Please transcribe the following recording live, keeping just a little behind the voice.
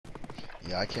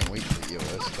Yeah, I can't wait for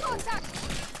EOS to open.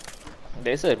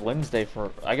 They said Wednesday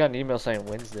for. I got an email saying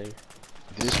Wednesday.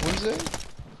 This Wednesday?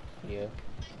 Yeah,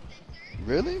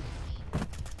 Really?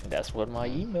 that's what my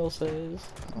email says.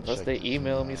 I'll Unless check they this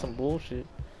email me some email. bullshit.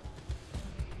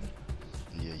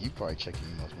 Yeah, you probably check your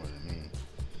emails more than me.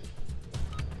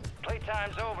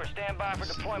 Playtime's over. Stand by for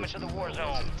deployment to the war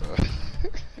zone.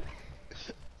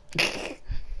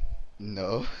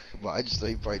 No, but I just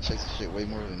think he probably checks the shit way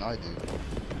more than I do.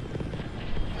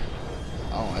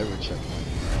 I don't ever check my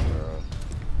email, bro.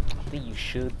 I think you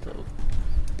should though.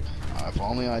 If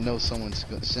only I know someone's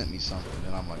sent me something,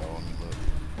 then I'm like, oh, let me look.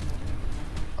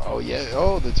 Oh yeah,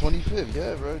 oh the 25th,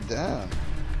 yeah, bro, damn.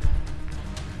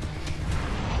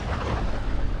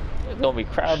 It's gonna be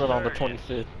crowded on the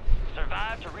 25th.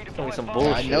 Survive to Gonna be redeploy some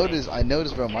following bullshit. I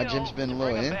noticed, bro. My gym's been a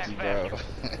little empty, bro.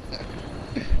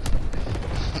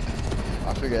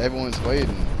 I figure everyone's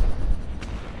waiting.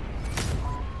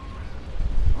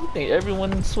 You think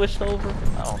everyone switched over?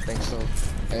 I don't think so.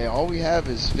 Hey, all we have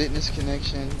is Fitness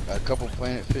Connection, a couple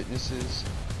Planet Fitnesses,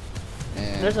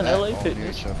 and There's an that LA all near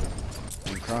Fitness. each other.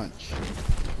 And Crunch.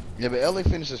 Yeah, but LA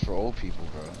Fitness is for old people,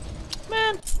 bro.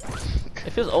 Man,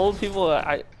 if it's old people,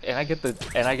 I get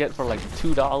for like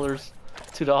 $2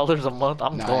 a month.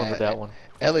 I'm Nah, going with that one.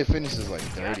 LA Fitness is like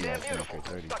 30, I think, or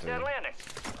 30, Stuck 30. that landing.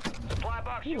 Supply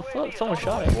box Who the UAV fuck? is Someone on the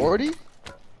shot way. at me. 40?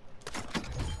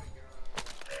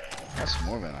 That's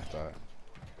more than I thought.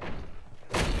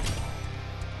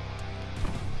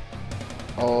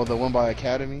 Oh, the one by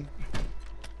Academy?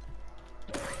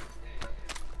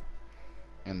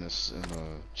 And this, and the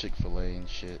Chick-fil-A and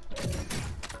shit.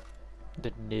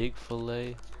 The Nig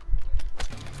Filet.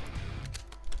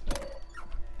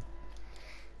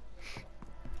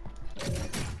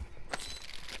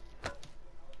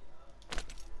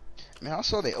 Man, I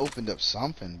saw they opened up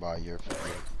something by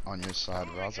on your side,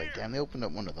 but I was like, damn, they opened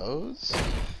up one of those?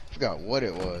 Forgot what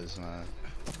it was, man.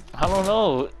 I don't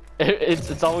know.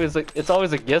 It's always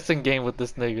a guessing game with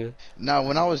this nigga. Now,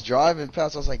 when I was driving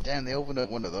past, I was like, damn, they opened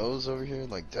up one of those over here?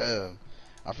 Like, damn.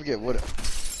 I forget what it...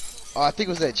 Oh, I think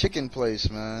it was that chicken place,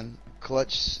 man.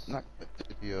 Clutch... Not...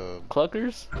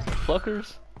 Cluckers?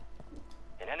 Cluckers?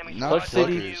 An enemy Not Clutch squad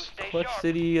City? near you. Stay Clutch sharp.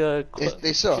 City,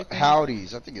 They sell chicken?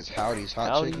 Howdy's. I think it's Howdy's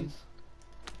Hot Chicken. Howdy's?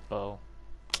 Oh.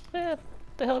 Man, what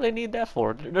the hell they need that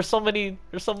for? There's so many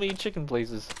chicken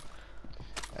places.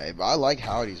 Hey, but I like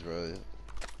Howdy's, bro.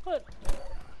 What?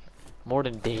 More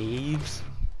than Dave's?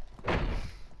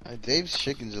 Dave's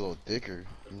chicken's a little thicker,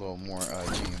 a little more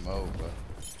GMO,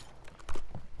 but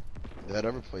that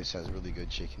other place has really good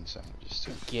chicken sandwiches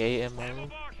too. Gay MO?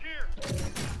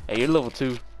 Hey, you're level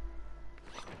 2.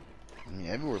 I mean,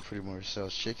 everywhere pretty much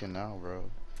sells chicken now, bro.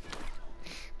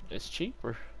 It's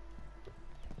cheaper.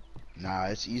 Nah,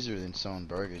 it's easier than selling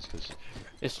burgers, cause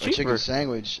It's a chicken cheaper.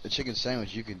 sandwich,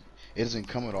 you could, it doesn't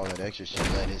come with all that extra shit,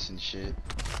 lettuce and shit,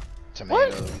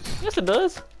 tomatoes. Yes, it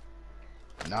does.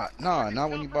 Not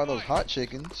when you buy those hot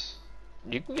chickens.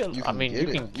 You can get. You I mean, you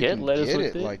can you get lettuce get with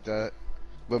it it. like that,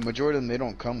 but majority of them they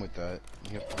don't come with that.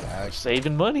 You have to ask.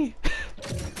 Saving money.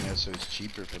 Yeah, so it's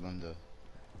cheaper for them to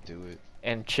do it.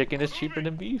 And chicken is cheaper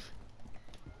than beef.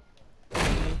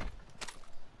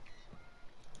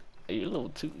 Hey, you're a little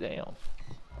too down.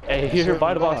 Hey, here,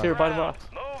 buy the box. Here, buy the box.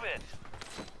 Move it.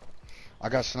 I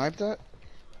got sniped at?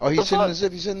 Oh, The he's sitting in the fuck?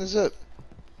 zip. He's sitting in the zip.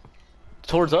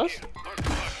 Towards us?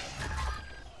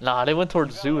 Nah, they went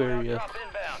towards zoo area. Drop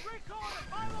inbound.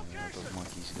 Let those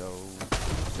monkeys go.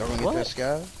 Y'all gonna What? get that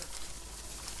sky?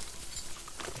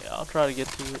 Yeah, I'll try to get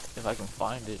to it if I can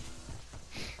find it.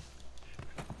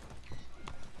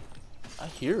 I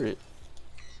hear it.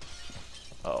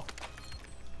 Oh,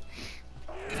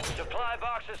 Supply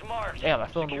box is marked. damn! I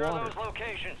fell in the Secure water. those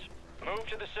locations. Move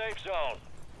to the safe zone.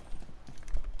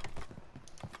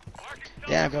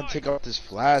 Damn, I gotta take off this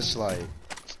flashlight.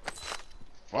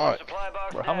 Fuck. Supply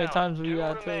box Bro, how many down. times do we 2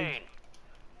 gotta tell you? remain.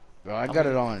 Bro, I got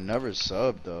it on another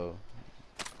sub though.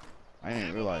 I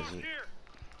didn't realize it.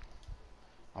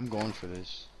 I'm going for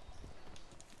this.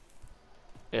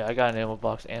 Yeah, I got an ammo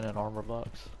box and an armor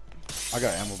box. I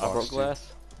got ammo I box broke too.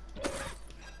 glass.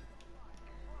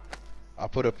 I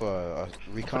put up a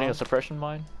Putting recon. a suppression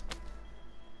mine.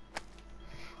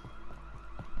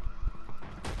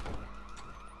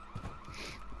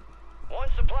 One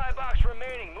supply box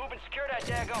remaining. Move and secure that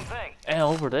daggone thing. And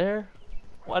over there?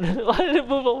 Why did it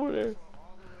move over there?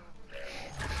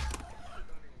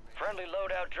 Friendly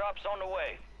loadout drops on the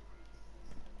way.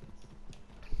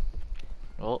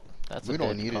 Well, that's a We don't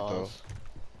dead need it, though. cause.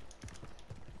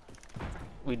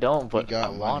 We don't, but got I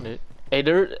want money.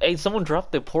 it. Hey, someone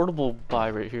dropped the portable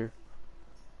buy right here.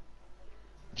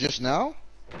 Just now?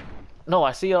 No,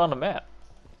 I see it on the map.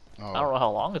 Oh, I don't know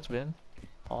how long it's been.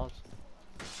 Pause.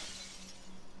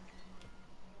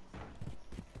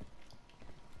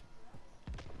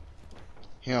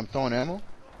 here I'm throwing ammo.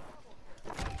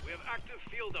 We have active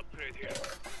field upgrade here.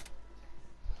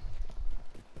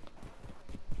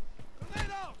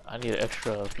 I need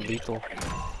extra lethal.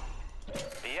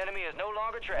 The enemy is no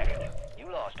longer tracking you.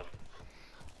 You lost him.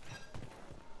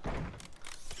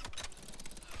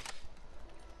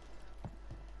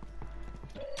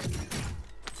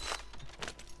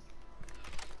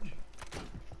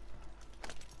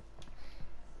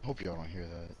 Hope y'all don't hear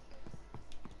that.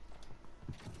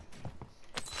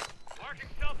 Marking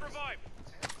self-revive.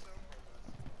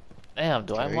 Damn,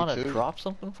 do I Carry want to two. drop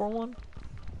something for one?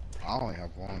 I only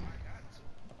have one.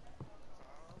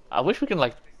 I wish we could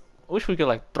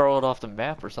like throw it off the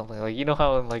map or something. Like you know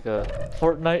how in like a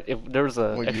Fortnite, if there's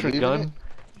a What, you extra leaving gun,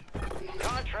 it?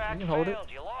 Contract You can hold it. failed.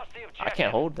 You lost the objective. I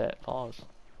can't hold that. Pause.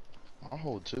 I'll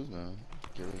hold two, man.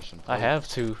 Give her some. I play. have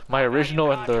to. My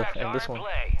original and this one.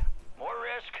 Play. More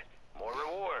risk, more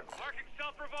reward. Marking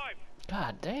self-revive.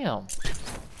 God damn.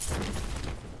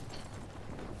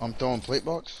 I'm throwing plate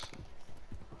box.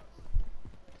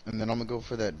 And then I'm gonna go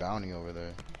for that bounty over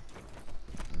there.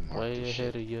 Mark Way this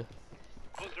ahead shit. of you.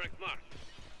 Contract marked.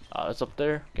 Oh, it's up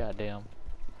there. God damn.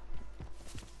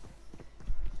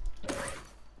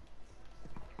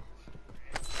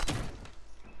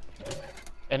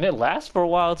 And it lasts for a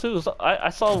while too. So I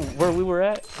saw where we were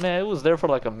at. Man, it was there for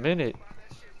like a minute.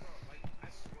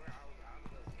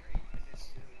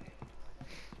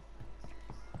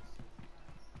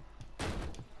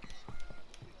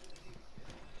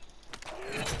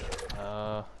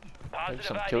 Maybe Positive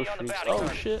some ID kill on the streaks. bounty Oh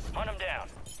target. shit. Hunt him down.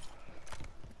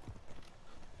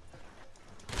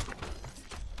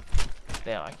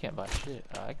 Damn, I can't buy shit.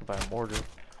 I can buy a mortar.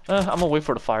 I'm gonna wait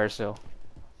for the fire sale.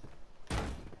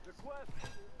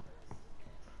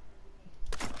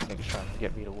 Niggas trying to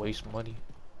get me to waste money.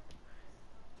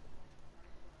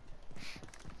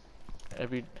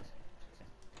 Every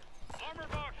Armor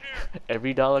box here.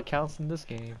 every dollar counts in this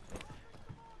game.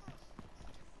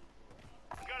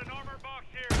 We got an armor box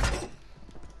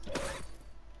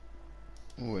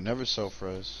here. Ooh, it never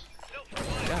self-res.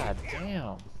 Self-revive. God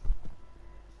damn.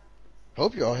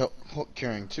 Hope y'all help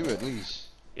carrying two at least.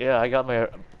 Yeah, I got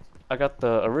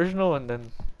the original and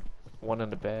then one in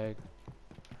the bag.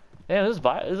 Damn, is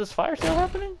this fire sale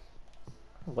happening?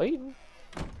 I'm waiting.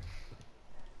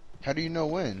 How do you know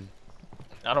when?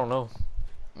 I don't know,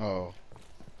 Oh.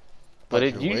 but Thought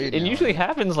it you were waiting it on usually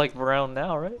happens like around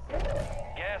now, right?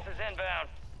 Gas is inbound.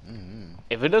 Mm-hmm.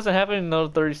 If it doesn't happen in another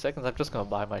 30 seconds, I'm just gonna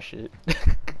buy my shit.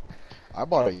 I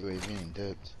bought a UAV and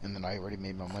dipped, and then I already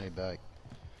made my money back.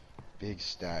 Big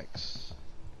stacks,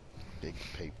 big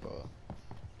paper.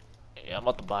 Yeah, I'm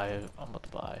about to buy it. I'm about to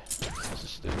buy. This is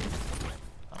stupid.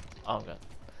 I'm gonna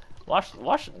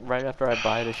watch right after I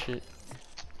buy this shit.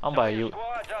 I'm buy you.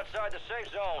 Squads outside the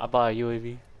safe zone. I buy a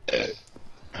UAV.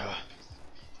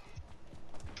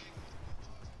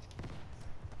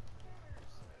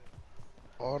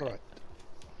 All right.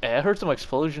 Hey, I heard some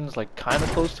explosions like kind of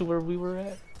close to where we were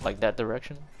at, like that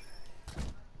direction,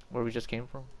 where we just came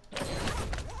from.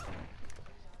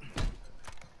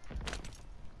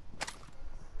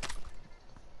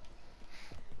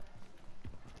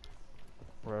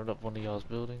 Right up one of y'all's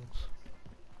buildings.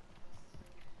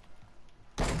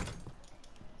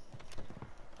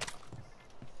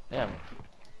 Damn.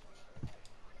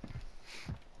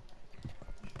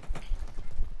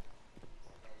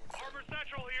 Armor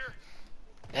satchel here.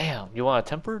 Damn, you want a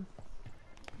tempered?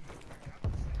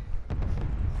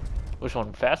 Which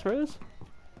one? Fast res?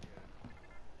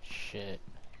 Shit.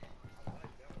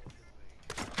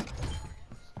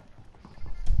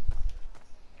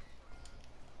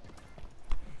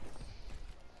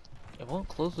 It won't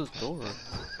close this door.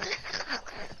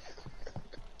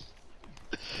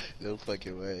 No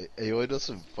fucking way. Hey, you wanna know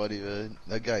something funny, man?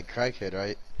 That guy Crackhead,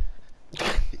 right?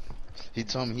 He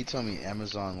told me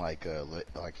Amazon like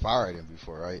fired him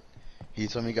before, right? He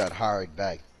told me he got hired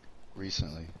back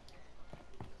recently.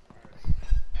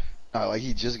 Like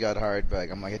he just got hired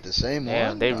back. I'm like, at the same Damn,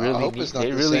 one. they I really hope need, it's not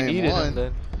they the really same needed one. him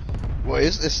then.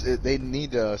 Well, they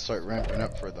need to start ramping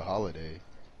up for the holiday.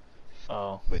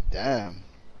 Oh. But damn,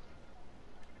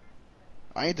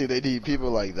 I ain't think they need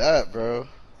people like that, bro.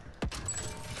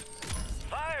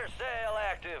 Fire sale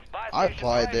active. Buy I station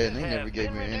applied there and they prices never have gave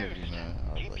been me an reduced. interview, man.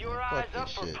 I was Keep like, your man, eyes fuck up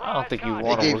this for shit. I don't think you prize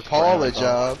want They to gave work for Paul a Amazon.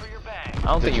 job. for your bag. I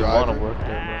don't The think you want to driver. work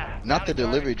there, bro. Not the Bounty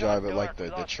delivery target driver, cut like dark. We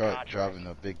the lost truck, contract. driving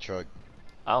the big truck.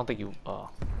 I don't think you. Oh.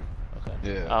 Okay.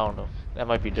 Yeah. I don't know. That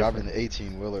might be different. Driving the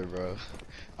 18 wheeler, bro.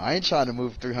 I ain't trying to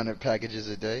move 300 packages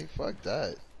a day. Fuck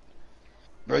that.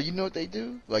 Bro, you know what they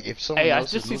do? Like if someone Hey, I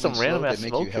else just is see moving some random slow, ass they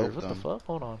make you smokers. help What the them. fuck?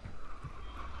 Hold on.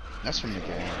 That's from the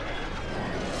game.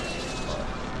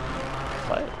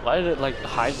 Why did it like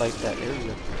highlight that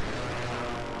area?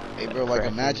 Hey bro, like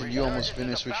Crap. imagine you almost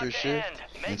finished with your About to shift end.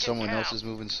 Make and it someone else count. is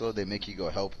moving slow, they make you go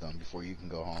help them before you can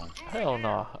go home. Hell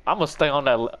no. I'm gonna stay on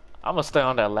that. I'm gonna stay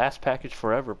on that last package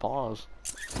forever. Pause.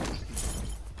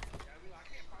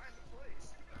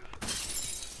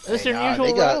 It's your usual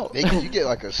they route. you get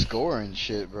like a score and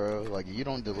shit, bro. Like you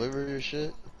don't deliver your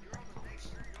shit.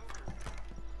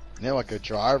 They're like a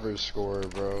driver's score,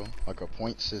 bro. Like a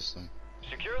point system.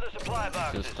 Secure the supply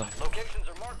boxes. System. Locations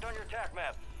are marked on your TAC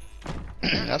map.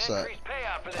 That's An a. increased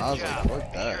payout for this I was job. like,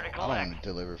 fuck Be sure that. to I don't collect. want to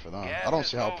deliver for them. Gas I don't is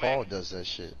see how moving. Paul does that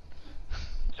shit.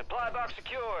 Supply box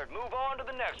secured. Move on to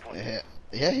the next one.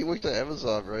 Yeah, he worked at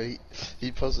Amazon, bro.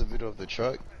 He posted a video of the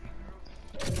truck.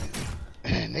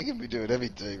 Nigga be doing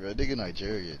everything, bro. Nigga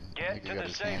Nigerian. Get Nigga to got the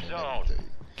his safe hand in zone. everything.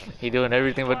 He doing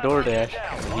everything but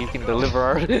DoorDash. He can deliver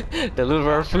our deliver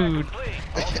our food. Complete.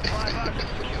 All supply boxes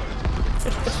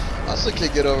secured. I still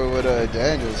can't get over what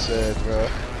Daniel said, bro.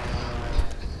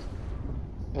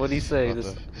 What'd he say? What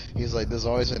This, the- He's like, there's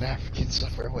always an African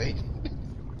somewhere waiting.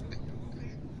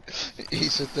 He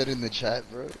said that in the chat,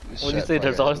 bro. what'd he say?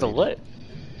 There's always a what?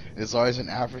 There's always an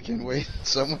African waiting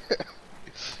somewhere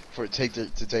to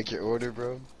take your order,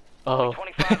 bro. Oh.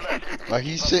 25 left. Like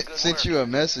he Keep up the good sent work. you a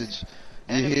message.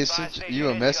 Enemy He spy sent station you a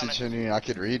incoming. message and I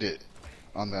could read it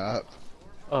on the app.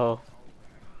 Oh.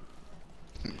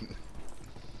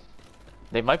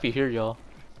 They might be here, y'all.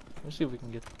 Let's see if we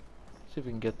can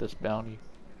get this bounty.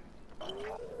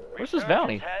 Where's this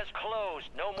bounty? Resurgence has closed.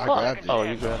 No I more grabbed seconds it. Oh, in.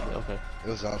 you grabbed it. Okay. It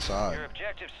was outside. Your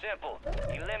objective's simple.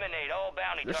 Eliminate all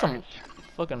bounty There's some targets.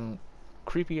 fucking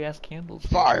creepy ass candles.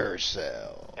 Fire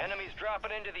sale. Enemies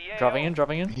dropping into the AO.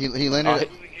 Dropping in. He landed at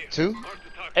two?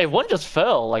 Hey, one just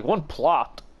fell. Like one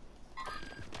plopped.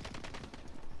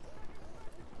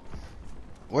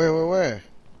 Where?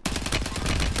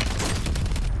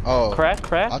 Oh.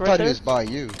 Crack I right thought there. he was by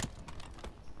you.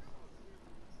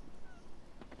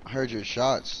 I heard your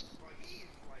shots.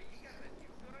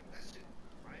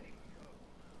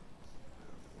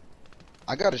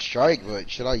 I got a strike, but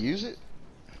should I use it?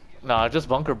 Nah, just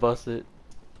bunker busted.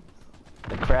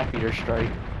 The crappier strike.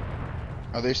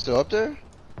 Are they still up there?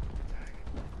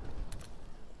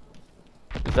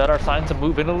 Is that our sign to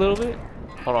move in a little bit?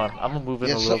 Hold on, I'm gonna move in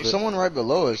Yeah, a little bit. someone right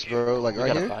below us, bro. Like We right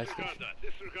got a here. buy station.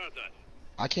 Disregard that.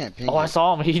 I can't ping. Oh, I it.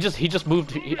 saw him. He just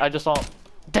moved. I just saw him.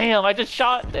 Damn, I just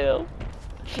shot them.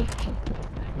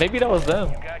 Maybe that was them.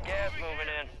 Got gas moving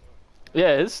in.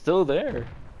 Yeah, it's still there.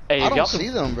 Hey, I if don't y'all see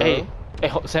can- them, bro. Hey,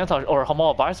 Santosh or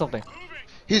Hamal, buy something.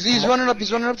 He's running up.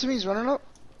 He's running up to me. He's running up.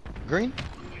 Green.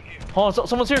 Hold on,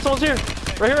 someone's here.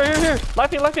 Right here.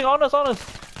 Lifting, on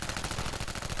us.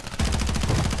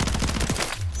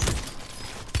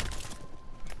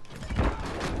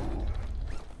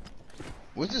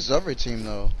 What's this other team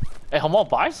though? Hey, Hamal,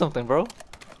 buy something, bro.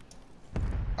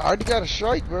 I already got a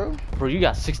strike, bro. Bro, you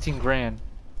got 16 grand.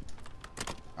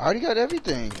 I already got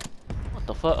everything. What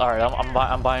the fuck? All right,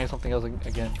 I'm buying something else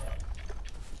again.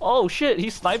 Oh shit,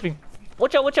 he's sniping.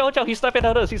 Watch out. He's sniping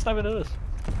at us.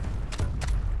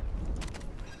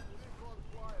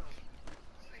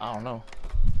 I don't know.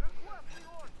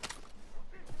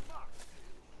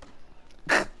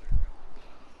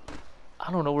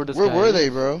 I don't know where this Where guy were is. they,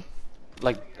 bro?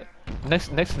 Like next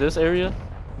to this area,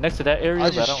 next to that area. I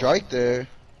but just don't- strike there.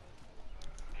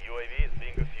 UAV is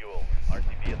being refueled.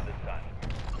 RTB at this time.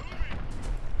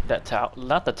 That tower,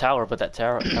 not the tower, but that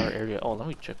tower area. Oh, let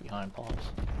me check behind. Pause.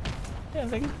 Yeah,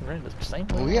 they ran the same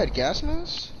way. Oh, we had gas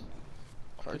masks?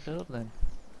 Pick it up then.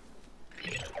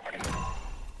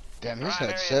 Damn, his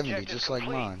Primary had 70, objective just like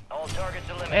complete. mine. All targets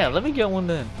eliminated. Man, let me get one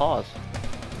then. Pause.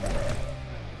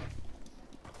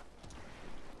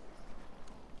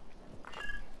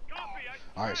 Copy.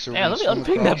 Alright, so Man, we're let me gonna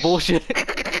swim unping that across. bullshit.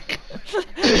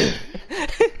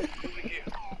 Moving here.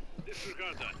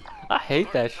 Disregard that. I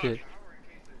hate that shit.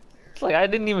 It's like I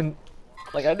didn't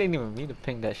even mean to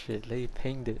ping that shit. They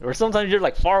pinged it. Or sometimes you're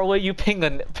like far away, you ping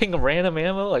a random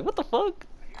ammo. Like what the fuck?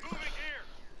 Moving here.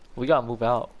 We gotta move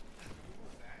out.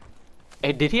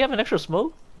 Hey, did he have an extra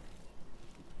smoke?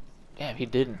 Damn, he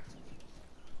didn't.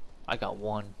 I got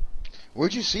one.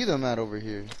 Where'd you see them at over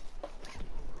here?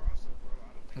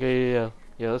 Yeah.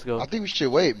 Let's go. I think we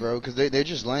should wait, bro, because they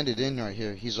just landed in right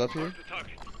here. He's up here. Mark the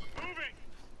target.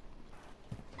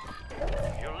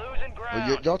 Moving. You're losing ground.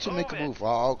 Well, y'all two make a Move it. move.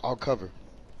 I'll cover.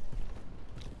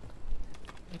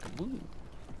 Make a move.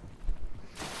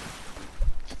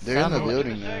 They're in the Sounded-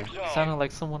 building now. Safe zone. Sounded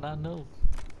like someone I know.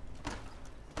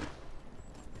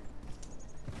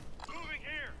 Moving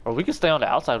here. Or we can stay on the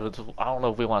outside of this. I don't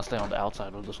know if we want to stay on the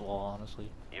outside of this wall, honestly.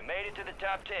 You made it to the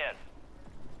top 10.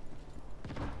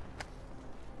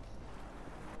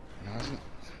 No, it's-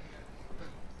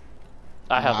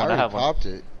 I have one. I already have one. popped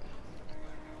it.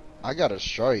 I got a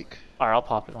strike. Alright, I'll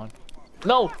pop it one.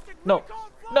 No! No!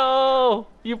 No!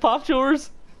 You popped yours?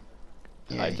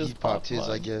 Yeah, I he just popped popped his, I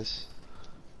mine. guess.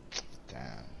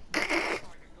 Damn.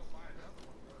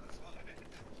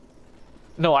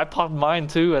 No, I popped mine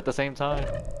too at the same time.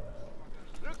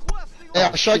 Hey,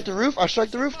 I struck the roof. I struck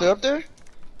the roof. They're up there.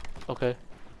 Okay.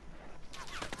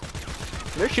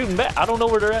 They're shooting back. I don't know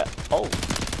where they're at. Oh.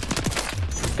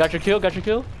 Got your kill, got your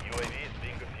kill. UAV is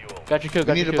being refueled. Got your kill, We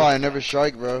got need your to kill. buy another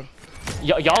strike, bro.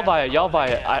 Y'all buy it, y'all buy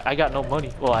it. I got no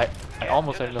money. Well, I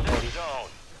almost had enough money. Zone.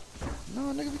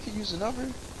 No, nigga, we could use another.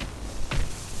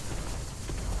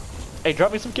 Hey,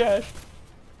 drop me some cash.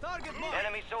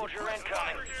 Enemy soldier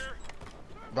incoming.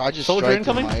 Bro, I just Soldier striked in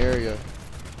incoming? my area.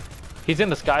 He's in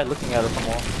the sky looking at us,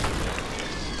 Hamal.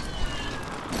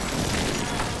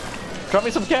 Drop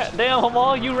me some cat. Damn,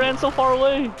 Hamal, you ran so far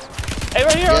away. Hey,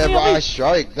 right here, Yeah, on me, bro, on I me.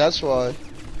 strike. That's why.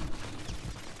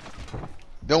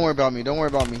 Don't worry about me. Don't worry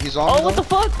about me. He's on me. Oh, what though. the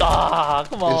fuck? Ah,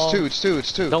 come on. It's two. It's two.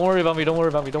 It's two. Don't worry about me, don't worry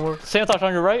about me, don't worry. Santosh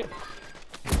on your right.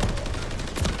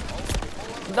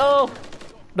 No!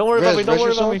 Don't worry about Rez, me, don't rez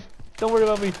worry about yourself. me. Don't worry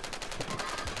about me.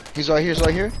 He's right here. He's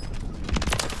right here.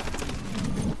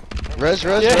 Res.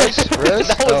 Res. Yeah. Res. Res.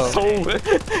 That was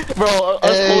so... Bro,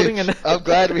 us Hey, holding and... I'm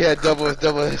glad we had double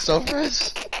self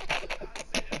res.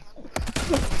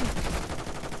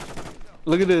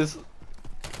 Look at this.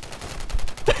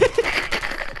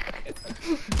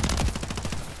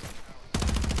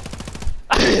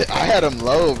 I had him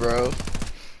low, bro.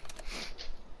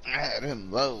 I had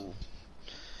him low.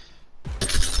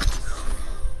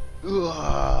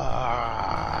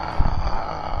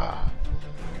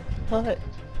 What?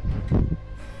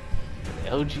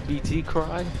 LGBT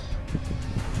cry?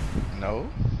 No.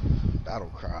 Battle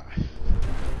cry.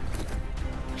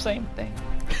 Same thing.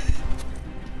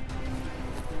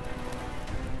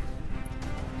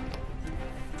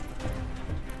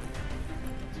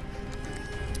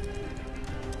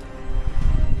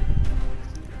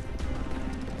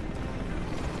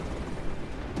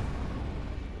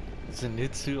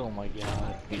 Zenitsu, oh my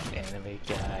god, these anime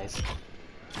guys.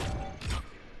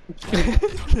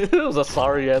 It was a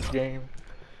sorry ass game.